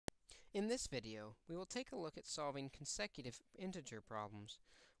In this video, we will take a look at solving consecutive integer problems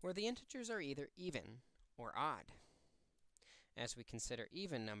where the integers are either even or odd. As we consider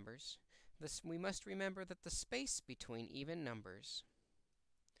even numbers, we must remember that the space between even numbers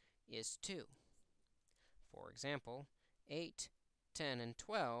is 2. For example, 8, 10, and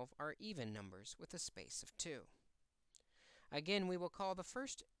 12 are even numbers with a space of 2. Again, we will call the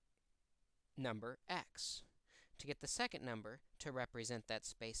first number x. To get the second number to represent that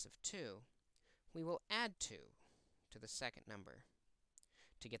space of 2, we will add 2 to the second number.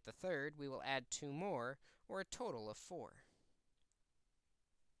 To get the third, we will add 2 more, or a total of 4.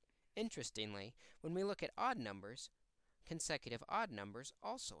 Interestingly, when we look at odd numbers, consecutive odd numbers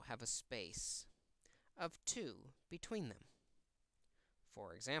also have a space of 2 between them.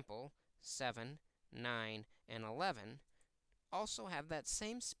 For example, 7, 9, and 11 also have that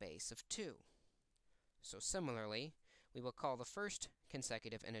same space of 2. So similarly, we will call the first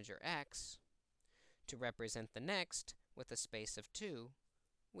consecutive integer x. To represent the next with a space of 2,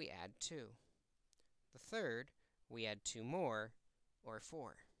 we add 2. The third, we add 2 more, or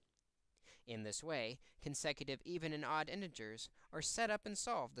 4. In this way, consecutive even and odd integers are set up and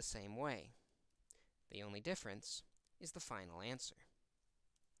solved the same way. The only difference is the final answer.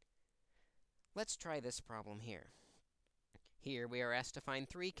 Let's try this problem here. Here we are asked to find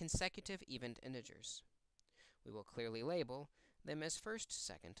 3 consecutive even integers. We will clearly label them as first,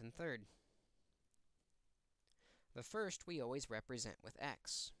 second, and third. The first we always represent with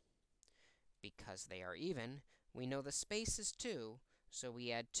x. Because they are even, we know the space is 2, so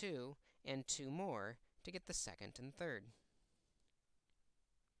we add 2 and 2 more to get the second and third.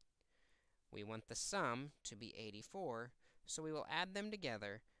 We want the sum to be 84, so we will add them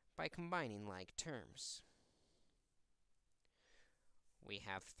together by combining like terms. We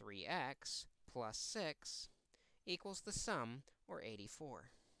have 3x plus 6 equals the sum, or 84.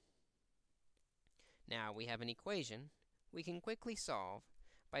 Now we have an equation we can quickly solve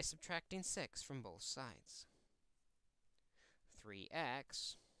by subtracting 6 from both sides.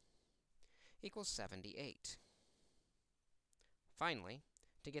 3x equals 78. Finally,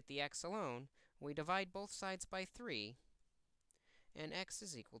 to get the x alone, we divide both sides by 3, and x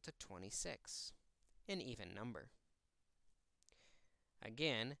is equal to 26, an even number.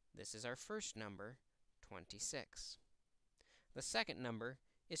 Again, this is our first number, 26. The second number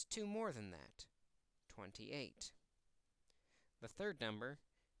is 2 more than that, 28. The third number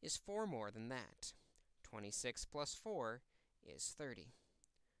is 4 more than that. 26 plus 4 is 30.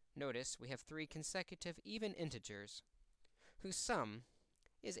 Notice we have 3 consecutive even integers whose sum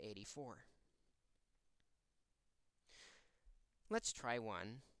is 84. Let's try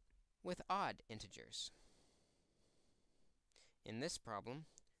one with odd integers. In this problem,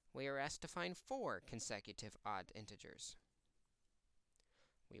 we are asked to find 4 consecutive odd integers.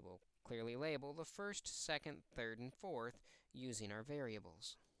 We will clearly label the first, second, third, and fourth using our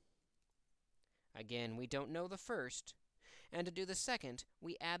variables. Again, we don't know the first, and to do the second,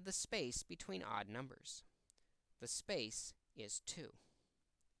 we add the space between odd numbers. The space is 2.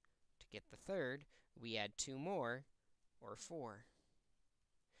 To get the third, we add 2 more, or 4.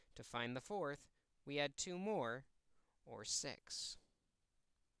 To find the fourth, we add 2 more, or 6.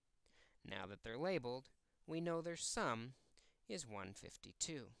 Now that they're labeled, we know their sum is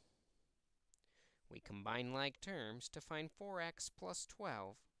 152. We combine like terms to find 4x plus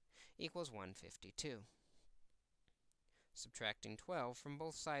 12 equals 152. Subtracting 12 from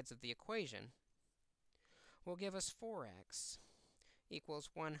both sides of the equation will give us 4x equals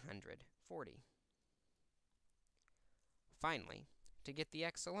 140. Finally, to get the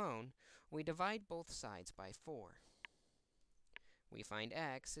x alone, we divide both sides by 4. We find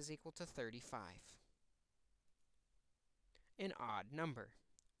x is equal to 35. An odd number,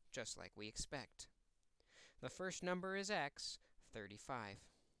 just like we expect. The first number is x, 35.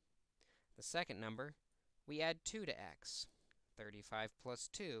 The second number, we add 2 to x. 35 plus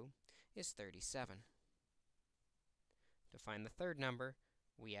 2 is 37. To find the third number,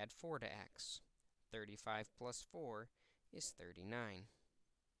 we add 4 to x. 35 plus 4 is 39.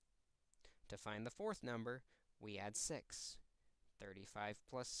 To find the fourth number, we add 6. 35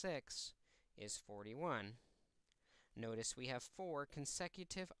 plus 6 is 41. Notice we have 4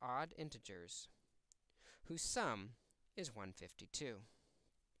 consecutive odd integers whose sum is 152.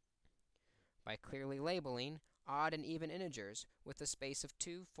 By clearly labeling odd and even integers with a space of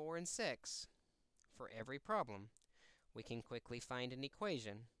 2, 4, and 6 for every problem, we can quickly find an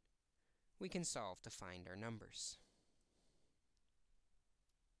equation we can solve to find our numbers.